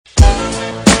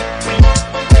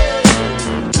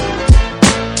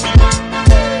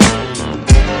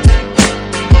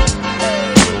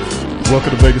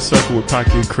Welcome to Vegas Circle with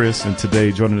Taki and Chris. And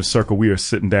today, joining the circle, we are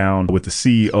sitting down with the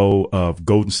CEO of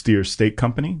Golden Steer Steak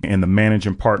Company and the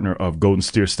managing partner of Golden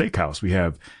Steer Steakhouse. We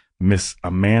have Miss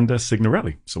Amanda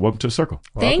Signorelli. So welcome to the circle.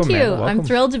 Thank you. I'm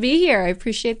thrilled to be here. I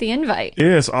appreciate the invite.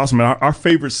 Yeah, it's awesome. Our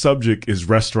favorite subject is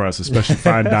restaurants, especially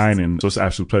fine dining. So it's an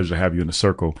absolute pleasure to have you in the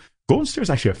circle. Golden Steer is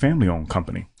actually a family-owned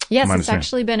company. Yes, it's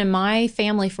actually been in my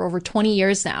family for over 20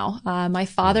 years now. My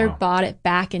father bought it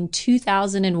back in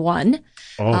 2001.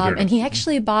 And he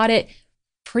actually bought it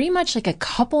pretty much like a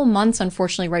couple months,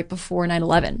 unfortunately, right before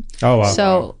 9/11. Oh, wow.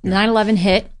 So 9/11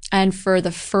 hit. And for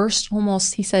the first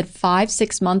almost, he said,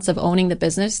 5-6 months of owning the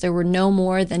business, there were no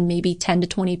more than maybe 10 to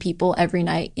 20 people every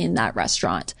night in that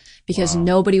restaurant because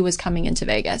nobody was coming into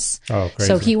Vegas. Oh, crazy.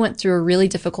 So he went through a really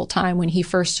difficult time when he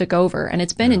first took over. And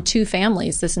it's been in two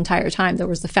families this entire time. There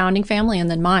was the founding family and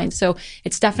then mine. So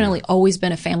it's definitely always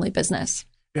been a family business.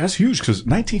 Yeah, that's huge because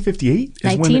 1958 is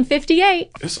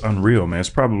 1958. It's unreal, man. It's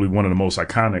probably one of the most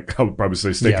iconic, I would probably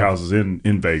say, steakhouses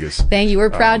in Vegas. Thank you. We're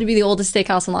proud to be the oldest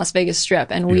steakhouse in Las Vegas Strip,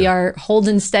 and we are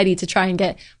holding steady to try and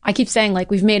get, I keep saying,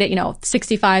 like, we've made it,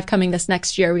 65 coming this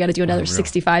next year. We got to do another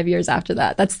 65 years after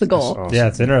that. That's the goal. That's awesome. Yeah,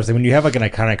 it's interesting. When you have like an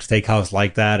iconic steakhouse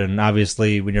like that, and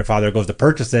obviously when your father goes to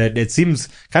purchase it, it seems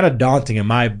kind of daunting, in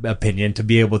my opinion, to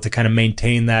be able to kind of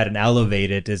maintain that and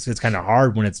elevate it. It's kind of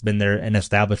hard when it's been there and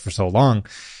established for so long.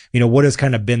 What has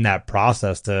kind of been that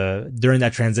process during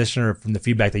that transition, or from the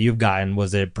feedback that you've gotten?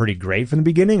 Was it pretty great from the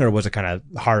beginning, or was it kind of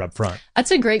hard up front?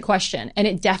 That's a great question. And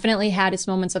it definitely had its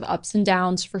moments of ups and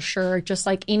downs for sure, just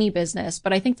like any business.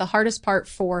 But I think the hardest part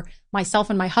for myself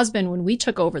and my husband when we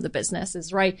took over the business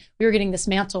is, we were getting this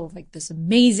mantle of like this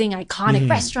amazing, iconic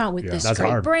restaurant with this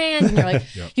great brand. And you're like,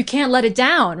 you can't let it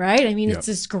down, right? I mean, it's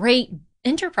this great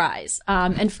enterprise.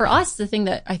 And for us, the thing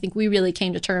that I think we really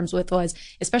came to terms with was,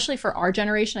 especially for our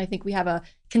generation, I think we have a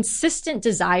consistent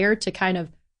desire to kind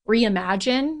of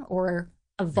reimagine or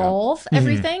evolve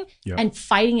everything and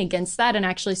fighting against that and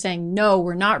actually saying, no,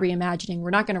 we're not reimagining.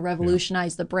 We're not going to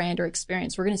revolutionize the brand or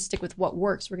experience. We're going to stick with what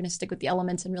works. We're going to stick with the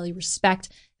elements and really respect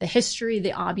the history,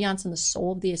 the ambiance, and the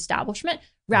soul of the establishment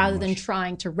rather than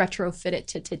trying to retrofit it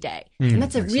to today. And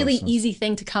that's a really easy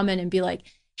thing to come in and be like,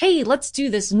 hey, let's do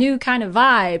this new kind of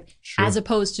vibe, as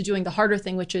opposed to doing the harder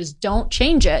thing, which is don't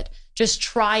change it. Just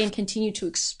try and continue to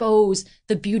expose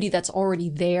the beauty that's already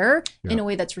there in a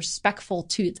way that's respectful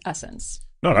to its essence.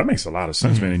 No, that makes a lot of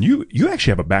sense, man. And you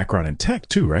actually have a background in tech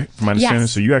too, right? From my understanding.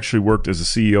 So you actually worked as a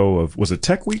CEO of, was it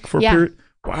Tech Week for a period?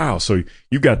 Wow. So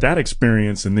you got that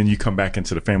experience, and then you come back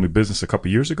into the family business a couple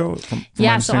of years ago?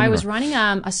 So I was running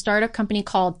a startup company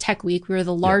called Tech Week. We were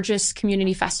the largest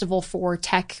community festival for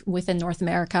tech within North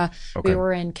America. We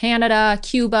were in Canada,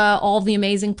 Cuba, all the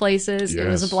amazing places. It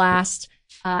was a blast.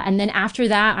 And then after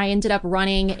that, I ended up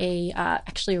running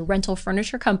actually a rental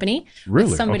furniture company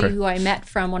with somebody who I met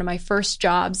from one of my first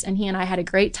jobs. And he and I had a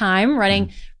great time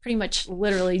running pretty much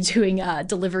literally doing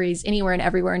deliveries anywhere and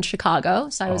everywhere in Chicago.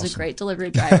 So I was a great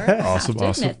delivery driver. I have to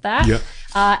admit that.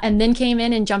 And then came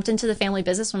in and jumped into the family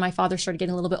business when my father started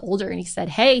getting a little bit older. And he said,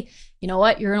 hey, you know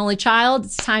what? You're an only child.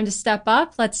 It's time to step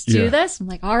up. Let's do this. I'm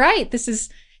like, all right, this is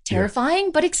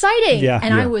terrifying, but exciting.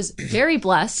 And I was very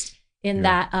blessed in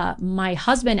that my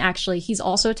husband, actually, he's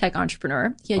also a tech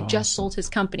entrepreneur. He had just sold his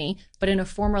company, but in a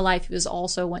former life, he was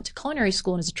also went to culinary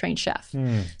school and is a trained chef.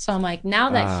 So I'm like, now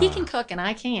that he can cook and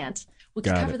I can't, we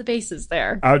can cover the bases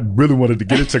there. I really wanted to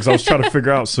get into because I was trying to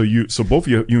figure out. So both of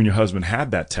you and your husband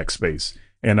had that tech space.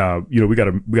 And, we got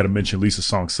to mention Lisa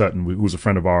Song Sutton, who's a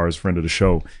friend of ours, friend of the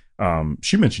show.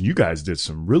 She mentioned you guys did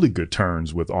some really good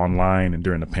turns with online and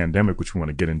during the pandemic, which we want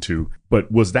to get into.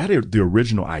 But was that the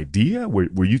original idea?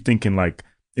 Were you thinking like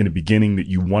in the beginning that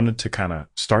you wanted to kind of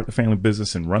start the family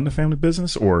business and run the family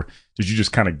business? Or did you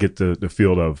just kind of get the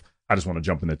feel of, I just want to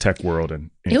jump in the tech world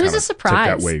and it was a surprise.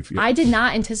 Take that wave. I did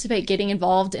not anticipate getting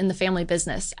involved in the family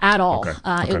business at all.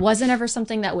 It wasn't ever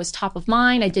something that was top of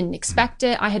mind. I didn't expect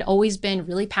it. I had always been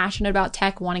really passionate about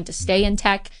tech, wanting to stay in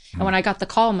tech. And when I got the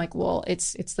call, I'm like, well,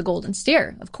 it's the Golden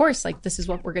Steer. Of course, like this is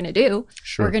what we're going to do.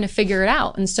 We're going to figure it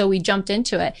out. And so we jumped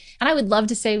into it. And I would love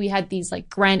to say we had these like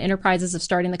grand enterprises of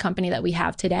starting the company that we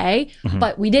have today,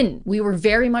 but we didn't. We were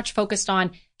very much focused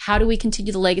on how do we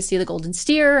continue the legacy of the Golden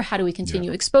Steer? How do we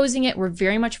continue exposing it? We're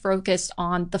very much focused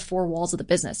on the four walls of the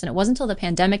business. And it wasn't until the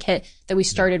pandemic hit that we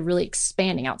started really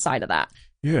expanding outside of that.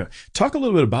 Yeah. Talk a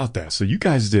little bit about that. So you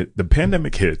guys the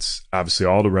pandemic hits, obviously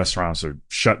all the restaurants are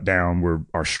shut down where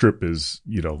our strip is,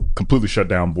 completely shut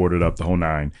down, boarded up, the whole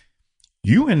nine.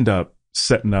 You end up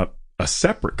setting up a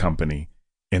separate company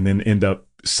and then end up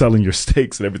selling your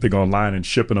steaks and everything online and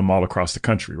shipping them all across the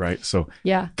country, right? So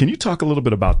Yeah. can you talk a little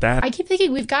bit about that? I keep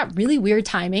thinking we've got really weird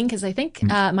timing because I think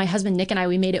my husband Nick and I,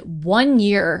 we made it 1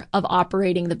 year of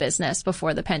operating the business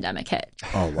before the pandemic hit.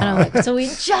 Oh, And I'm wow. like, so we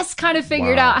just kind of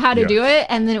figured Wow. out how to Yeah. do it.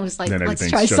 And then it was like, Then let's everything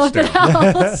try shuts something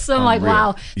down. else. So I'm like, Unreal.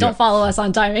 wow, don't Yeah. follow us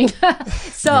on timing.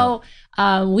 So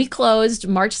we closed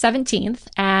March 17th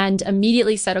and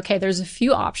immediately said, okay, there's a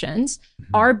few options.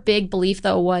 Our big belief,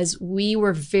 though, was we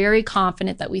were very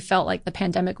confident that we felt like the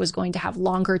pandemic was going to have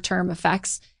longer term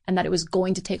effects and that it was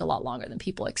going to take a lot longer than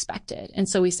people expected. And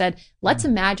so we said, let's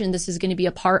imagine this is going to be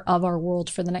a part of our world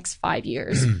for the next 5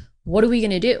 years. What are we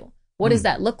going to do? What does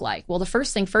that look like? Well, the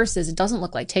first thing first is it doesn't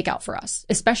look like takeout for us,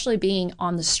 especially being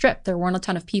on the strip. There weren't a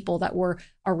ton of people that were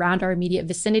around our immediate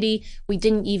vicinity. We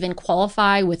didn't even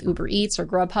qualify with Uber Eats or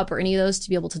Grubhub or any of those to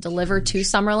be able to deliver to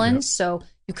Summerlin. Yep. So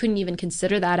you couldn't even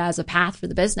consider that as a path for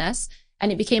the business.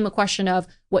 And it became a question of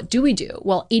what do we do?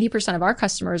 Well, 80% of our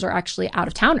customers are actually out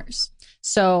of towners.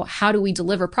 So how do we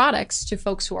deliver products to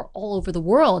folks who are all over the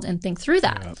world and think through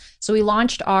that? Yep. So we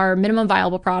launched our minimum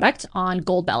viable product on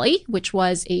Goldbelly, which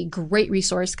was a great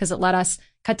resource because it let us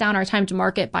cut down our time to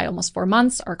market by almost 4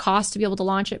 months, our cost to be able to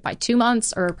launch it by 2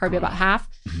 months or probably about half.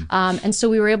 And so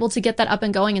we were able to get that up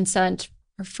and going and sent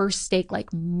our first steak like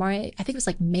I think it was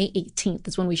like May 18th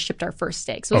is when we shipped our first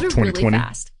steak. So it Of was really 2020?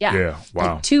 fast. Yeah. Yeah.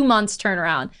 Wow. Like 2 months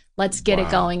turnaround. Let's get Wow.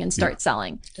 it going and start Yeah.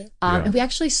 selling. Yeah. And we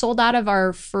actually sold out of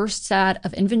our first set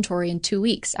of inventory in 2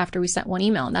 weeks after we sent one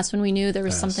email. And that's when we knew there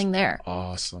was That's something there.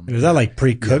 Awesome. Is that like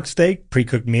pre-cooked steak,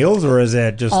 pre-cooked meals, or is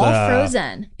it just All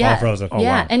frozen. Yeah. All frozen. Oh,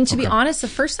 Yeah. wow. And to be Okay. honest, the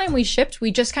first time we shipped,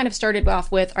 we just kind of started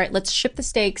off with, all right, let's ship the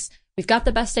steaks. We've got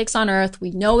the best steaks on earth.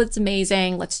 We know it's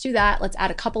amazing. Let's do that. Let's add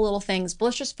a couple little things, but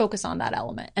let's just focus on that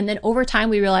element. And then over time,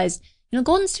 we realized,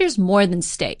 Golden Steer is more than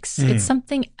steaks. It's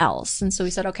something else. And so we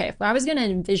said, okay, if I was going to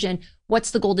envision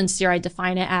what's the Golden Steer, I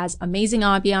define it as amazing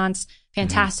ambiance,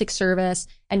 fantastic service,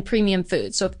 and premium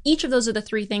food. So if each of those are the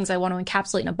three things I want to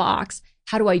encapsulate in a box,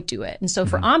 how do I do it? And so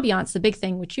for ambiance, the big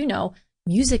thing, which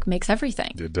music makes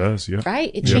everything, It does. Yeah. right?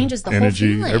 It Yeah. changes the Energy,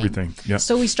 whole feeling. everything. Yeah.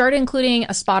 So we started including a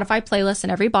Spotify playlist in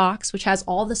every box, which has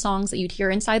all the songs that you'd hear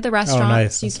inside the restaurant.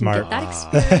 nice. So you That's can smart. get that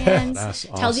experience. That's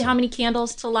Tells you awesome. how many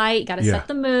candles to light. Got to Yeah. set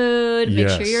the mood. Make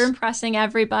sure Yes. you're impressing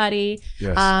everybody.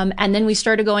 Yes. And then we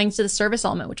started going to the service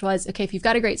element, which was, okay, if you've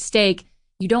got a great steak,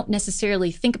 you don't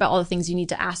necessarily think about all the things you need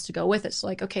to ask to go with it. So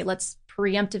like, okay, let's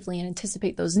preemptively and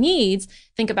anticipate those needs.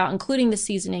 Think about including the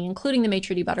seasoning, including the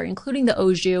maitre d' butter, including the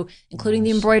au jus, including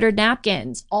the embroidered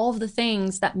napkins, all of the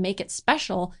things that make it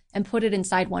special, and put it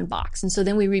inside one box. And so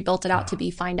then we rebuilt it out to be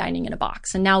fine dining in a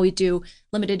box. And now we do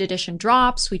limited edition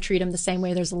drops. We treat them the same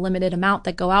way. There's a limited amount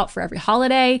that go out for every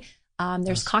holiday. There's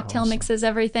That's cocktail awesome. mixes,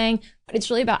 everything. But it's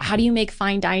really about how do you make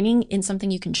fine dining in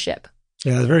something you can ship?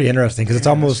 Yeah, it's very interesting because it's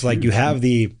Yeah, almost that's like you huge, have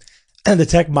the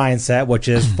tech mindset, which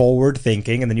is forward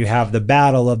thinking, and then you have the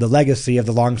battle of the legacy of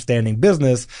the long-standing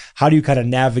business. How do you kind of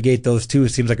navigate those two? It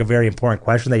seems like a very important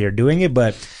question that you're doing it.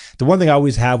 But the one thing I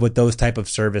always have with those type of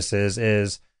services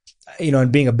is,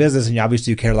 and being a business, and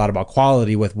obviously you care a lot about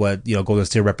quality with what, Golden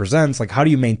Steer represents. Like, how do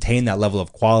you maintain that level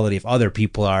of quality if other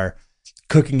people are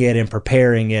cooking it and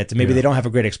preparing it? Maybe Yeah. they don't have a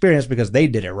great experience because they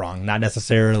did it wrong, not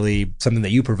necessarily something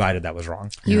that you provided that was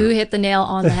wrong. You hit the nail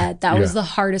on the head. That was Yeah. the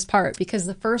hardest part because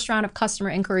the first round of customer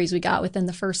inquiries we got within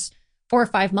the first 4 or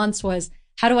 5 months was,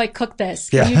 how do I cook this?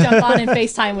 Can you jump on and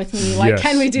FaceTime with me? Like, Yes.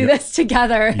 can we do Yep. this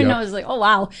together? And Yep. I was like, oh,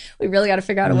 wow, we really got to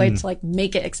figure out a way to like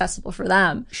make it accessible for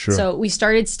them. Sure. So we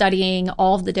started studying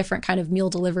all of the different kind of meal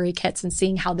delivery kits and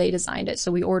seeing how they designed it.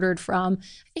 So we ordered from,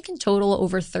 I think in total,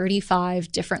 over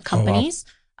 35 different companies.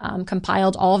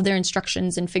 Compiled all of their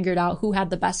instructions and figured out who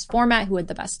had the best format, who had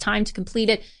the best time to complete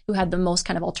it, who had the most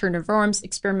kind of alternative forms,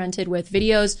 experimented with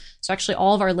videos. So actually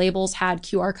all of our labels had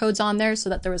QR codes on there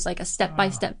so that there was like a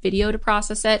step-by-step video to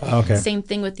process it. Okay. Same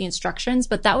thing with the instructions.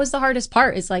 But that was the hardest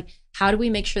part is like, how do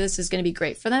we make sure this is going to be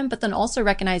great for them? But then also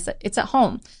recognize that it's at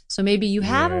home. So maybe you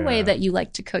have a way Yeah. that you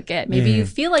like to cook it. Maybe you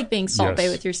feel like being Salt Bay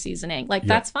Yes. with your seasoning. Like Yep.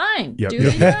 that's fine. Yep. Do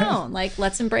your own. Like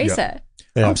let's embrace Yep. it.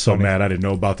 Yeah, I'm so mad I didn't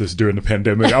know about this during the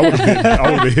pandemic. I would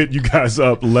have hit you guys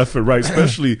up left and right,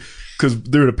 especially because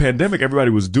during the pandemic, everybody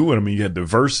was doing. I mean, you had the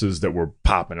verses that were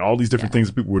popping, all these different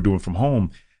things people were doing from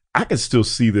home. I could still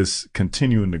see this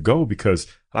continuing to go because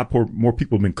a lot more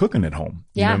people have been cooking at home.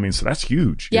 You know what I mean? So that's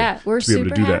huge. Yeah, we're to be able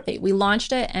super to do that. happy. We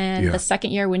launched it, and Yeah. the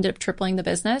second year we ended up tripling the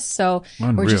business. So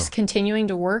we're Unreal. just continuing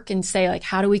to work and say, like,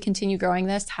 how do we continue growing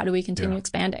this? How do we continue Yeah.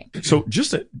 expanding? So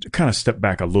just to kind of step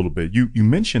back a little bit, you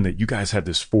mentioned that you guys had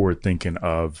this forward thinking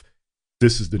of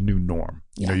this is the new norm.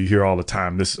 You know, you hear all the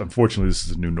time, unfortunately, this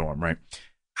is the new norm, right?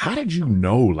 how did you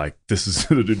know like this is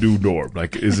the new norm?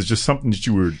 Like, is it just something that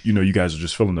you were, you guys are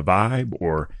just feeling the vibe,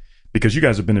 or because you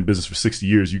guys have been in business for 60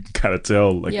 years, you can kind of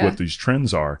tell like what these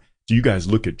trends are. Do you guys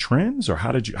look at trends, or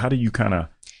how do you kind of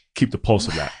keep the pulse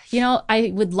of that?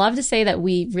 I would love to say that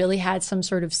we really had some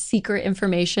sort of secret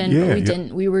information, but we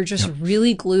didn't. We were just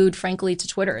really glued, frankly, to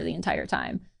Twitter the entire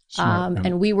time.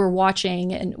 And we were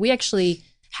watching, and we actually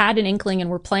had an inkling and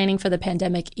were planning for the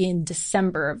pandemic in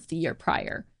December of the year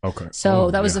prior. Okay.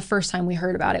 So that was the first time we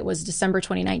heard about it, was December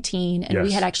 2019. And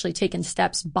we had actually taken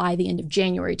steps by the end of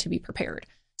January to be prepared.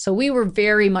 So we were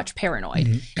very much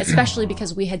paranoid, especially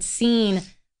because we had seen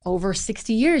over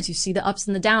 60 years, you see the ups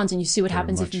and the downs, and you see what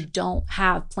happens if you don't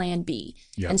have plan B.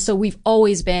 Yep. And so we've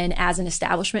always been, as an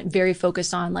establishment, very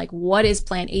focused on like, what is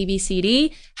plan A, B, C,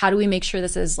 D? How do we make sure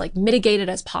this is like mitigated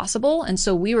as possible? And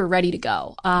so we were ready to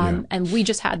go. And we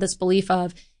just had this belief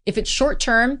of, if it's short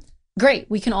term, great,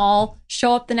 we can all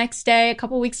show up the next day, a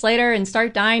couple of weeks later, and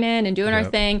start dining and doing our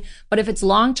thing. But if it's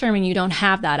long term and you don't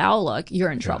have that outlook, you're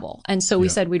in trouble. And so we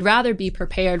said we'd rather be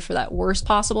prepared for that worst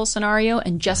possible scenario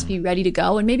and just be ready to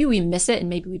go. And maybe we miss it, and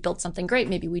maybe we built something great,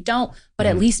 maybe we don't, but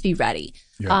at least be ready.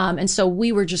 And so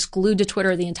we were just glued to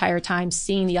Twitter the entire time,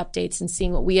 seeing the updates and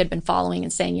seeing what we had been following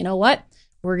and saying, you know what,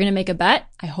 we're going to make a bet.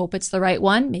 I hope it's the right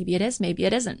one. Maybe it is, maybe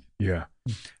it isn't. Yeah.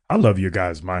 I love your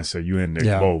guys' mindset, you and Nick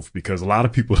both, because a lot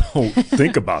of people don't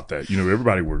think about that.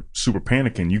 Everybody were super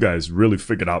panicking. You guys really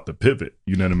figured out the pivot,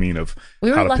 you know what I mean, of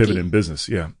how to pivot in business.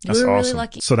 Yeah, that's awesome. Really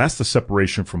lucky. So that's the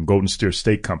separation from Golden Steer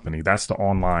Steak Company. That's the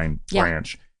online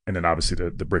branch. And then obviously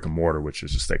the brick and mortar, which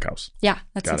is the steakhouse. Yeah,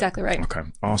 that's exactly right. Okay,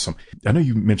 awesome. I know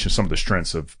you mentioned some of the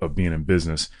strengths of being in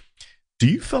business. Do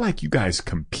you feel like you guys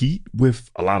compete with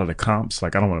a lot of the comps?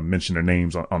 Like, I don't want to mention their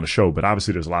names on the show, but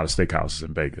obviously there's a lot of steakhouses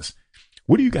in Vegas.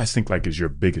 What do you guys think like is your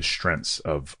biggest strengths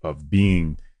of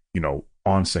being,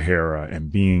 on Sahara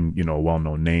and being, a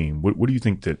well-known name? What do you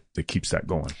think that keeps that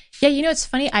going? Yeah, it's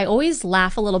funny. I always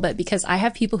laugh a little bit because I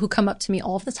have people who come up to me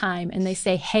all the time and they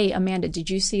say, hey, Amanda, did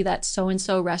you see that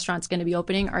so-and-so restaurant's going to be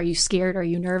opening? Are you scared? Are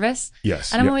you nervous?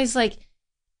 Yes. And I'm always like,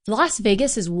 Las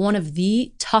Vegas is one of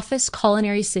the toughest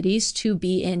culinary cities to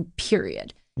be in,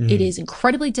 period. It is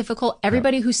incredibly difficult.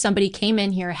 Everybody who's somebody came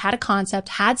in here, had a concept,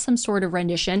 had some sort of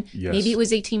rendition. Yes. Maybe it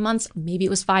was 18 months, maybe it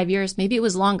was 5 years, maybe it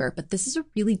was longer, but this is a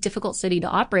really difficult city to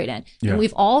operate in. And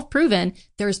we've all proven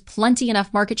there's plenty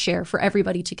enough market share for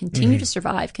everybody to continue to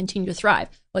survive, continue to thrive.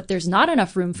 What there's not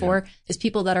enough room for is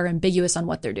people that are ambiguous on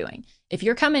what they're doing. If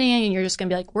you're coming in and you're just going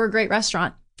to be like, we're a great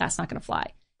restaurant, that's not going to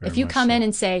fly. If you come in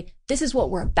and say, this is what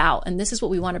we're about and this is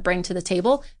what we want to bring to the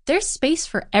table, there's space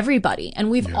for everybody. And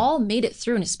we've all made it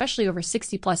through. And especially over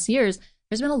 60 plus years,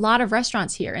 there's been a lot of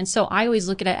restaurants here. And so I always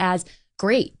look at it as,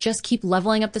 great, just keep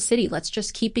leveling up the city. Let's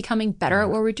just keep becoming better at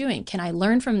what we're doing. Can I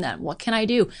learn from them? What can I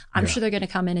do? I'm sure they're going to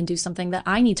come in and do something that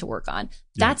I need to work on.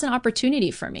 That's an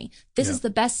opportunity for me. This is the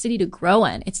best city to grow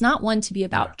in. It's not one to be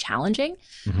about challenging.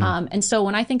 And so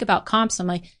when I think about comps, I'm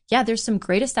like, there's some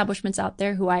great establishments out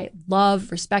there who I love,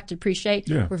 respect, appreciate.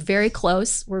 We're very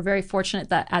close. We're very fortunate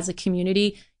that as a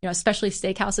community, especially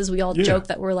steakhouses, we all joke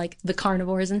that we're like the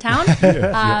carnivores in town.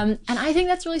 And I think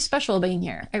that's really special being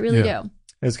here. I really do.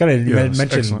 It's kind of, you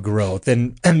mentioned growth,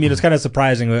 and it's kind of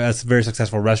surprising. A very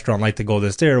successful restaurant like the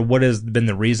Golden Steer, what has been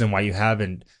the reason why you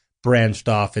haven't branched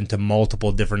off into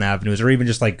multiple different avenues, or even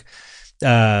just like,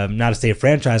 not to say a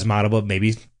franchise model, but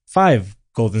maybe 5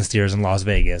 Golden Steers in Las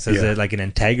Vegas? Is it like an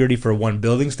integrity for one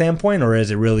building standpoint, or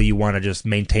is it really you want to just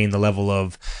maintain the level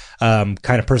of kind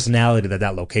of personality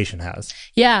that location has?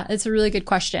 Yeah, it's a really good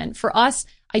question. For us,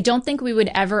 I don't think we would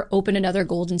ever open another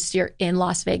Golden Steer in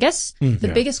Las Vegas.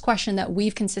 The biggest question that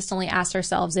we've consistently asked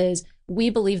ourselves is, we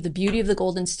believe the beauty of the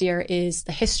Golden Steer is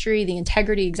the history, the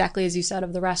integrity, exactly as you said,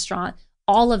 of the restaurant,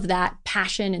 all of that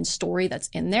passion and story that's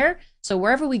in there. So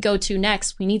wherever we go to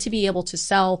next, we need to be able to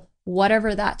sell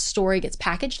whatever that story gets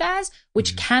packaged as,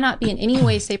 which cannot be in any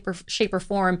way, shape or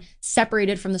form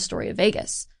separated from the story of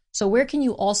Vegas. So where can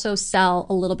you also sell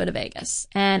a little bit of Vegas?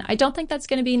 And I don't think that's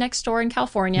going to be next door in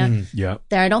California.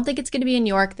 I don't think it's going to be in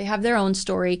New York. They have their own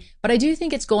story, but I do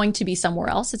think it's going to be somewhere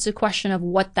else. It's a question of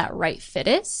what that right fit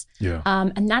is.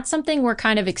 And that's something we're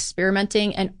kind of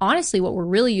experimenting. And honestly, what we're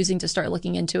really using to start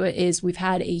looking into it is we've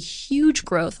had a huge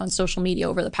growth on social media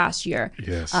over the past year,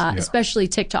 especially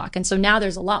TikTok. And so now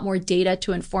there's a lot more data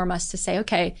to inform us to say,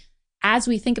 okay, as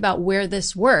we think about where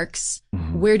this works,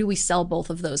 where do we sell both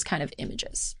of those kind of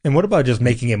images? And what about just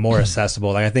making it more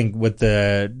accessible? Like, I think with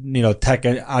the, tech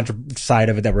side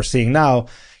of it that we're seeing now,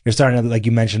 you're starting to, like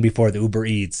you mentioned before, the Uber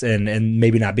Eats and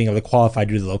maybe not being able to qualify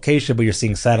due to the location, but you're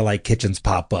seeing satellite kitchens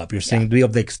pop up. You're seeing to be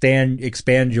able to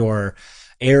expand your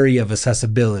area of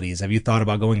accessibilities. Have you thought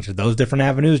about going to those different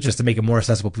avenues just to make it more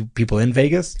accessible to people in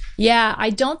Vegas? Yeah,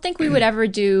 I don't think we would ever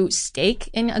do steak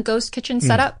in a ghost kitchen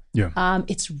setup. Yeah.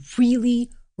 It's really,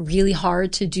 really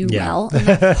hard to do well in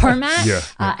that format.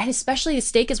 And especially the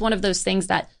steak is one of those things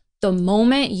that the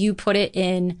moment you put it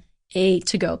in a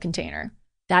to-go container,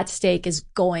 that steak is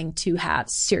going to have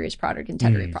serious product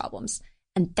integrity problems.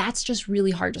 And that's just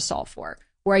really hard to solve for.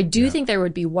 Where I do think there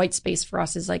would be white space for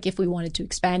us is like if we wanted to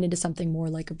expand into something more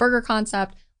like a burger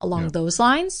concept along those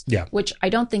lines, which I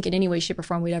don't think in any way, shape, or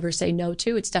form we'd ever say no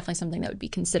to. It's definitely something that would be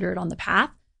considered on the path.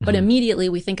 But immediately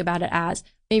we think about it as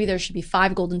maybe there should be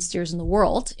 5 golden steers in the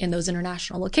world in those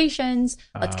international locations.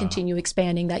 Let's continue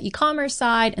expanding that e-commerce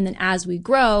side. And then as we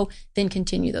grow, then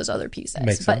continue those other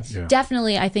pieces. But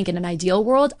definitely, I think in an ideal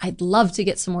world, I'd love to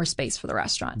get some more space for the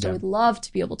restaurant. I would love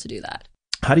to be able to do that.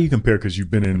 How do you compare, because you've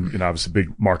been in obviously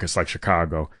big markets like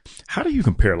Chicago, how do you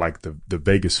compare like the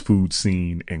Vegas food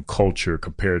scene and culture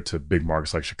compared to big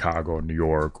markets like Chicago or New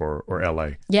York or LA?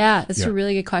 Yeah, that's a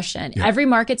really good question. Every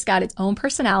market's got its own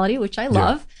personality, which I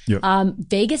love.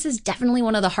 Vegas is definitely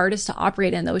one of the hardest to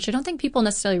operate in, though, which I don't think people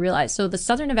necessarily realize. So the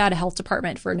Southern Nevada Health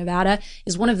Department for Nevada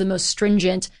is one of the most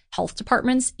stringent health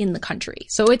departments in the country.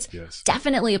 So it's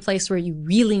definitely a place where you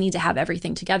really need to have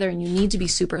everything together and you need to be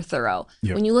super thorough.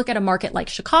 When you look at a market like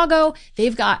Chicago,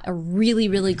 they've got a really,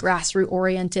 really grassroots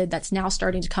oriented, that's now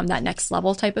starting to come that next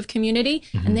level type of community.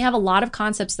 And they have a lot of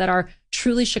concepts that are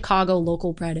truly Chicago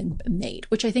local bred and made,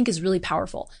 which I think is really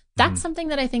powerful. That's something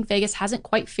that I think Vegas hasn't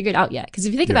quite figured out yet. Because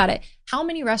if you think about it, how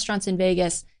many restaurants in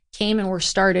Vegas came and were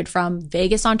started from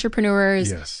Vegas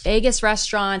entrepreneurs, Vegas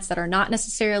restaurants that are not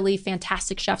necessarily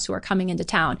fantastic chefs who are coming into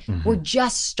town. We're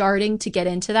just starting to get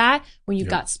into that. When you've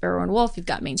got Sparrow and Wolf, you've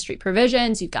got Main Street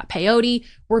Provisions, you've got Peyote.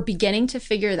 We're beginning to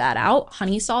figure that out,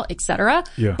 Honey Salt, etc.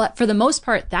 But for the most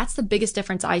part, that's the biggest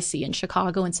difference I see in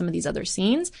Chicago and some of these other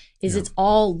scenes is it's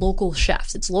all local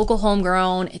chefs. It's local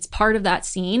homegrown. It's part of that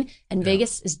scene. And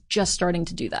Vegas is just starting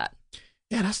to do that.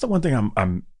 Yeah, that's the one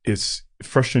thing it's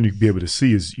frustrating to be able to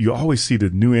see is you always see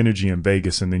the new energy in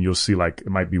Vegas, and then you'll see like it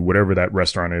might be whatever that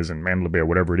restaurant is in Mandalay Bay or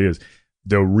whatever it is.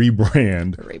 They'll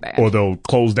rebrand or they'll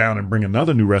close down and bring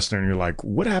another new restaurant. And you're like,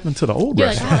 what happened to the old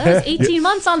restaurant? Like, that was 18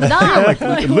 months on the dime.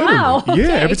 like wow.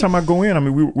 Yeah, every time I go in, I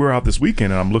mean, we were out this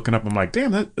weekend and I'm looking up, I'm like,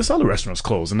 damn, this other restaurant's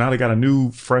closed. And now they got a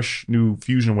new, fresh, new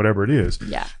fusion, whatever it is.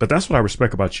 Yeah. But that's what I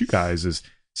respect about you guys is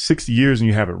 60 years and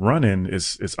you have it running.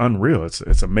 It's unreal. It's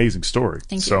an amazing story.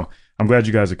 Thank you. So I'm glad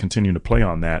you guys are continuing to play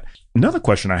on that. Another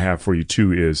question I have for you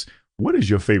too is, what is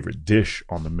your favorite dish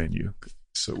on the menu?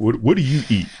 So what do you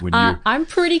eat when you? I'm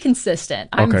pretty consistent.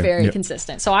 I'm very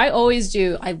consistent. So I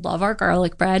love our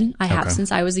garlic bread. I have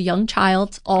since I was a young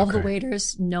child. All the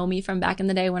waiters know me from back in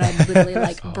the day when I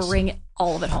literally bring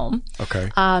all of it home. Okay.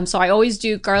 So I always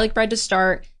do garlic bread to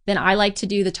start. Then I like to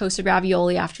do the toasted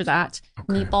ravioli after that.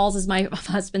 Okay. Meatballs is my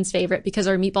husband's favorite because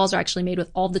our meatballs are actually made with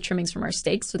all the trimmings from our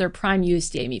steaks. So they're prime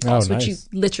USDA meatballs, which you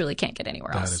literally can't get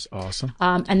anywhere else. That is awesome.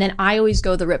 And then I always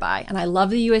go the ribeye. And I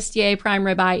love the USDA prime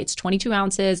ribeye. It's 22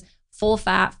 ounces, full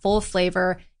fat, full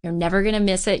flavor. You're never going to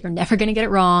miss it. You're never going to get it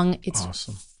wrong. It's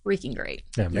awesome. Freaking great.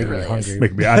 Yeah, make me hungry.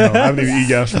 Make me. I know. I haven't even eaten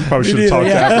yet. We probably should have talked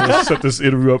after. Set this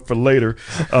interview up for later.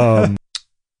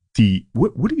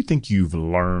 What do you think you've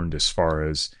learned as far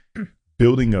as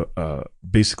building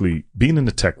basically being in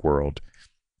the tech world,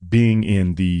 being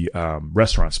in the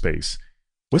restaurant space?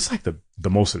 What's like the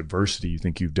most adversity you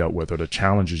think you've dealt with, or the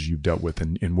challenges you've dealt with,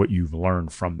 and what you've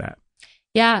learned from that?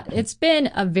 Yeah, it's been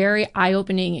a very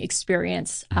eye-opening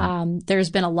experience. There's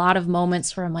been a lot of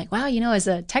moments where I'm like, wow, as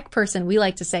a tech person, we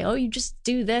like to say, oh, you just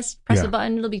do this, press a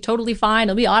button, it'll be totally fine.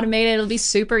 It'll be automated. It'll be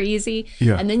super easy.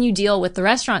 Yeah. And then you deal with the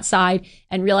restaurant side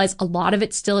and realize a lot of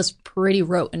it still is pretty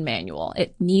rote and manual.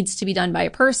 It needs to be done by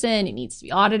a person. It needs to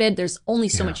be audited. There's only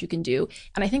so much you can do.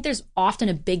 And I think there's often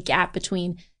a big gap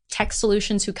between tech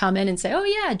solutions who come in and say, oh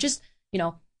yeah, just,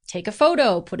 take a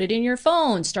photo, put it in your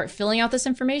phone, start filling out this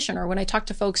information. Or when I talk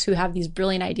to folks who have these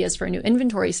brilliant ideas for a new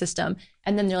inventory system,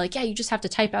 and then they're like, yeah, you just have to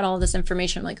type out all this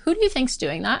information. I'm like, who do you think's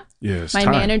doing that? Yes, my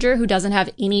manager who doesn't have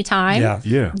any time.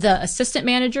 Yeah. The assistant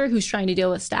manager who's trying to deal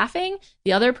with staffing.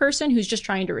 The other person who's just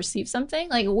trying to receive something.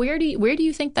 Like, where do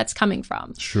you think that's coming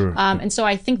from? Sure. And so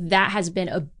I think that has been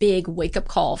a big wake up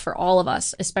call for all of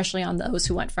us, especially on those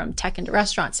who went from tech into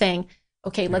restaurant, saying,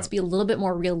 okay, let's be a little bit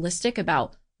more realistic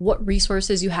about what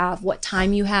resources you have, what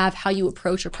time you have, how you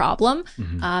approach a problem.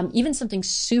 Even something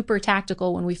super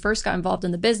tactical. When we first got involved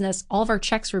in the business, all of our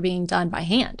checks were being done by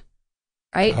hand,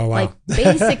 right? Oh, wow. Like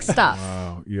basic stuff,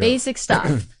 Wow, yeah. basic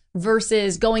stuff.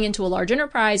 versus going into a large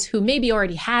enterprise who maybe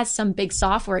already has some big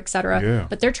software, et cetera,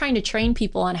 but they're trying to train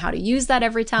people on how to use that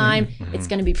every time. It's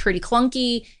going to be pretty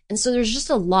clunky. And so there's just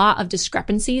a lot of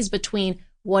discrepancies between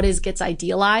what gets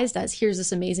idealized as here's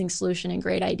this amazing solution and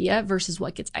great idea versus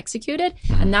what gets executed.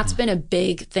 And that's been a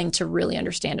big thing to really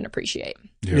understand and appreciate.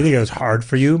 Do you think it was hard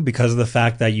for you because of the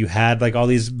fact that you had like all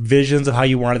these visions of how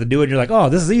you wanted to do it? And you're like, oh,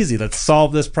 this is easy. Let's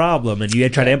solve this problem. And you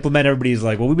try to implement, everybody's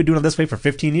like, well, we've been doing it this way for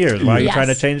 15 years. Why are you trying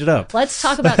to change it up? Let's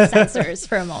talk about sensors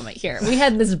for a moment here. We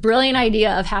had this brilliant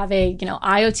idea of having,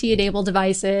 IoT enabled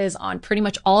devices on pretty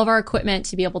much all of our equipment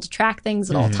to be able to track things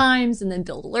at all times and then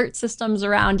build alert systems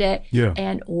around it.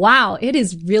 And wow, it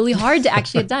is really hard to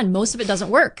actually get done. Most of it doesn't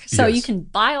work. So you can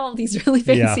buy all these really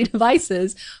fancy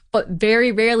devices, but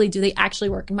very rarely do they actually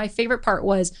work. And my favorite part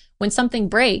was when something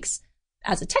breaks,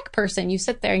 as a tech person, you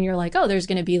sit there and you're like, oh, there's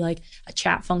going to be like a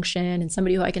chat function and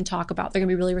somebody who I can talk about. They're going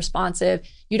to be really responsive.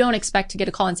 You don't expect to get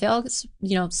a call and say,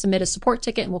 oh, submit a support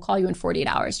ticket and we'll call you in 48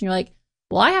 hours. And you're like,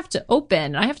 well, I have to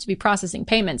open, I have to be processing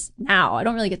payments now. I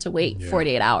don't really get to wait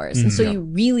 48 hours. And so you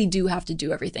really do have to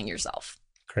do everything yourself.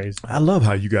 Crazy. I love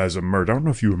how you guys emerged. I don't know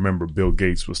if you remember Bill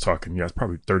Gates was talking, it's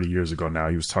probably 30 years ago now.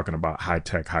 He was talking about high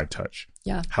tech, high touch.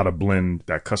 Yeah. How to blend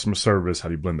that customer service, how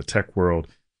do you blend the tech world.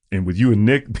 And with you and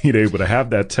Nick being able to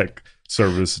have that tech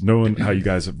service, knowing how you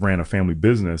guys have ran a family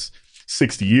business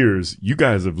 60 years, you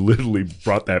guys have literally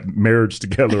brought that marriage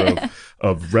together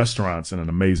of restaurants in an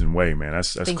amazing way, man.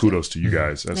 That's kudos to you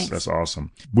guys. That's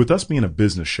awesome. With us being a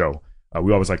business show,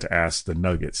 we always like to ask the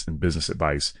nuggets in business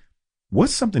advice.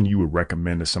 What's something you would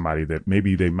recommend to somebody that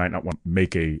maybe they might not want to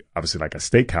make obviously like a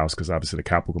steakhouse, because obviously the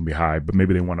capital can be high, but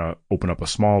maybe they want to open up a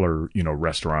smaller,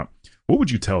 restaurant. What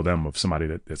would you tell them of somebody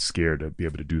that's scared to be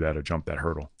able to do that or jump that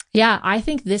hurdle? Yeah, I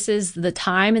think this is the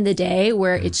time in the day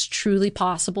where it's truly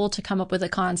possible to come up with a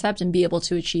concept and be able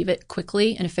to achieve it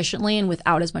quickly and efficiently and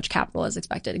without as much capital as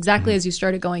expected. Exactly as you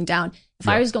started going down. If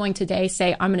I was going today,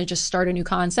 say, I'm going to just start a new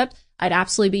concept, I'd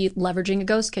absolutely be leveraging a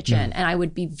ghost kitchen. And I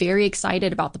would be very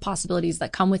excited about the possibilities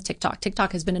that come with TikTok.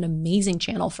 TikTok has been an amazing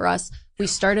channel for us. We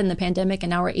started in the pandemic and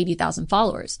now we're 80,000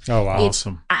 followers. Oh, wow. It's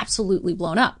absolutely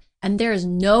blown up. And there is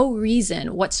no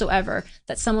reason whatsoever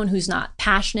that someone who's not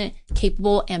passionate,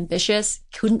 capable, ambitious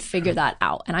couldn't figure that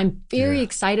out. And I'm very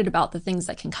excited about the things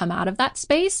that can come out of that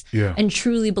space and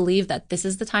truly believe that this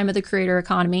is the time of the creator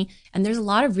economy. And there's a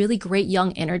lot of really great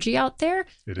young energy out there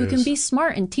who can be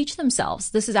smart and teach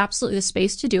themselves. This is absolutely the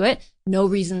space to do it. No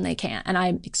reason they can't. And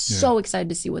I'm so excited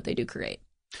to see what they do create.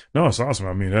 No, it's awesome.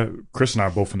 I mean, Chris and I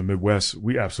both in the Midwest,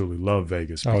 we absolutely love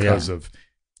Vegas because of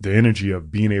the energy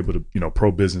of being able to,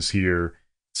 pro business here,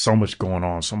 so much going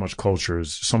on, so much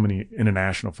cultures, so many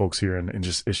international folks here, and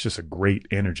just it's just a great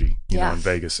energy, in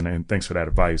Vegas. And thanks for that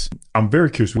advice. I'm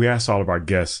very curious. We asked all of our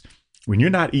guests, when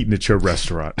you're not eating at your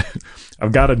restaurant,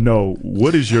 I've got to know,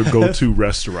 what is your go-to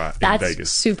restaurant in Vegas? That's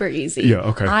super easy. Yeah,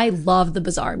 okay. I love the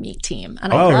Bazaar Meat Team.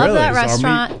 And I love that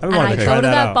restaurant. And I go to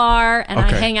that bar and I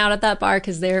hang out at that bar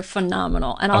because they're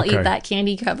phenomenal. And I'll eat that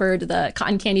the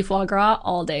cotton candy foie gras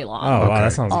all day long. Oh, wow,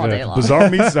 that sounds all good. day long.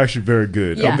 Bazaar Meat is actually very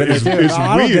good. Yeah. It's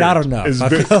I don't weird. get out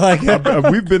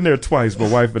enough. We've been there twice, my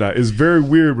wife and I. It's very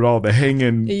weird with all the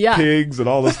hanging pigs and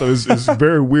all this stuff. It's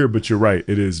very weird, but you're right.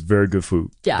 It is very good food.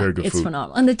 Yeah, very good it's food.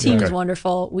 phenomenal. And the team is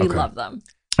wonderful. We love them.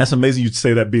 That's amazing you'd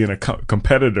say that being a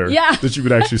competitor, that you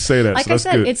would actually say that. Like so that's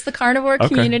I said, good. it's the carnivore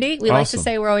community. We like to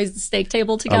say we're always the steak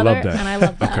table together. I love that. And I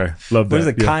love that. Okay, love that. What is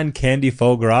it? Cotton candy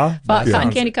foie gras?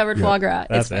 Cotton candy covered foie gras.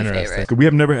 That's it's my interesting. favorite. We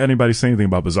have never had anybody say anything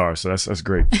about Bazaar, so that's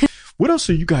great. What else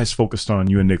are you guys focused on,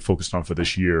 you and Nick focused on for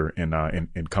this year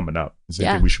and coming up? Is there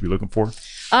anything we should be looking for?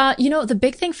 The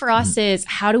big thing for us is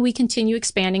how do we continue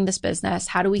expanding this business?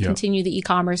 How do we continue the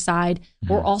e-commerce side?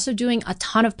 We're also doing a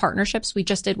ton of partnerships. We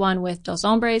just did one with Dos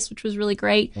Hombres, which was really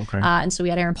great. Okay. And so we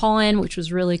had Aaron Paulin, which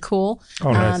was really cool.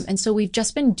 Oh, nice. And so we've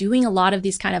just been doing a lot of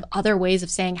these kind of other ways of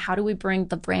saying, how do we bring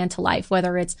the brand to life?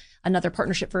 Whether it's another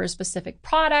partnership for a specific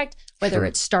product, whether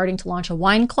it's starting to launch a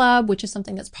wine club, which is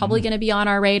something that's probably going to be on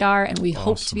our radar. And we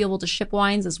hope to be able to ship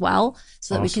wines as well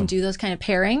so that we can do those kind of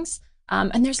pairings.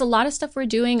 And there's a lot of stuff we're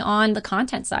doing on the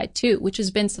content side too, which has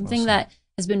been something that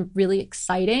has been really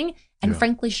exciting and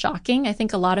frankly shocking. I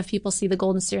think a lot of people see the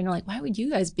golden steer and they're like, why would you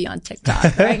guys be on TikTok?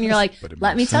 Right? And you're like,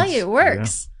 let me tell you, it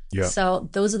works. Yeah. So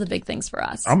those are the big things for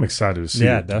us. I'm excited to see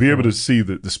it. To be able to see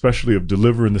the specialty of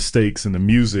delivering the steaks and the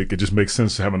music. It just makes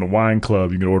sense to having a wine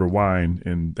club. You can order wine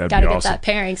and that'd Gotta be get awesome. that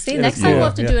pairing. See, next time we'll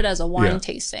have to do it as a wine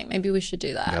tasting. Maybe we should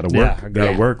do that. That'll work.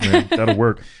 That'll work, man. That'll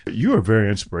work. You are very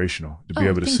inspirational to be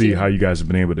able to see how you guys have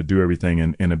been able to do everything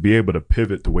and to be able to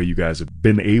pivot the way you guys have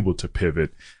been able to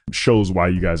pivot shows why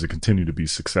you guys have continued to be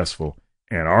successful.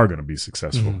 and are going to be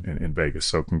successful in Vegas.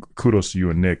 So kudos to you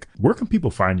and Nick. Where can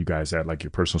people find you guys at, like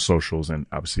your personal socials and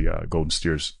obviously Golden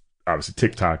Steers, obviously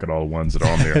TikTok and all the ones that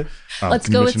are on there? Let's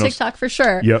go with TikTok for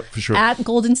sure. Yep, for sure. At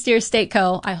Golden Steer State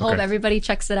Co. I hope everybody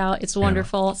checks it out. It's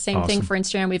wonderful. Same thing for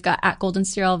Instagram. We've got at Golden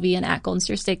Steer LV and at Golden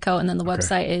Steer State Co. And then the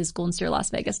website is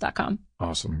goldensteerlasvegas.com.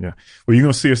 Awesome. Yeah. Well, you're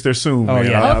going to see us there soon. Oh, man.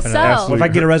 yeah. Hope so. Well, if I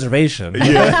get a reservation.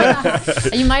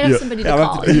 You might have somebody to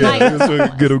call. You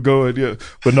might. Get them going. Yeah.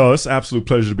 But no, it's an absolute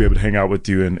pleasure to be able to hang out with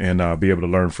you and be able to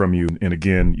learn from you. And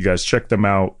again, you guys check them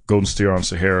out. Golden Steer on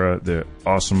Sahara, the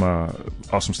awesome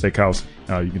steakhouse.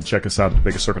 You can check us out at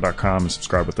thevegascircle.com and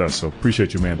subscribe with us. So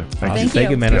appreciate you, Amanda. Thank you.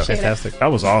 Thank you, man. That's Appreciate it. fantastic. That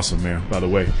was awesome, man, by the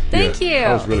way. Thank you.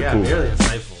 That was really cool. Really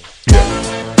insightful. Yeah.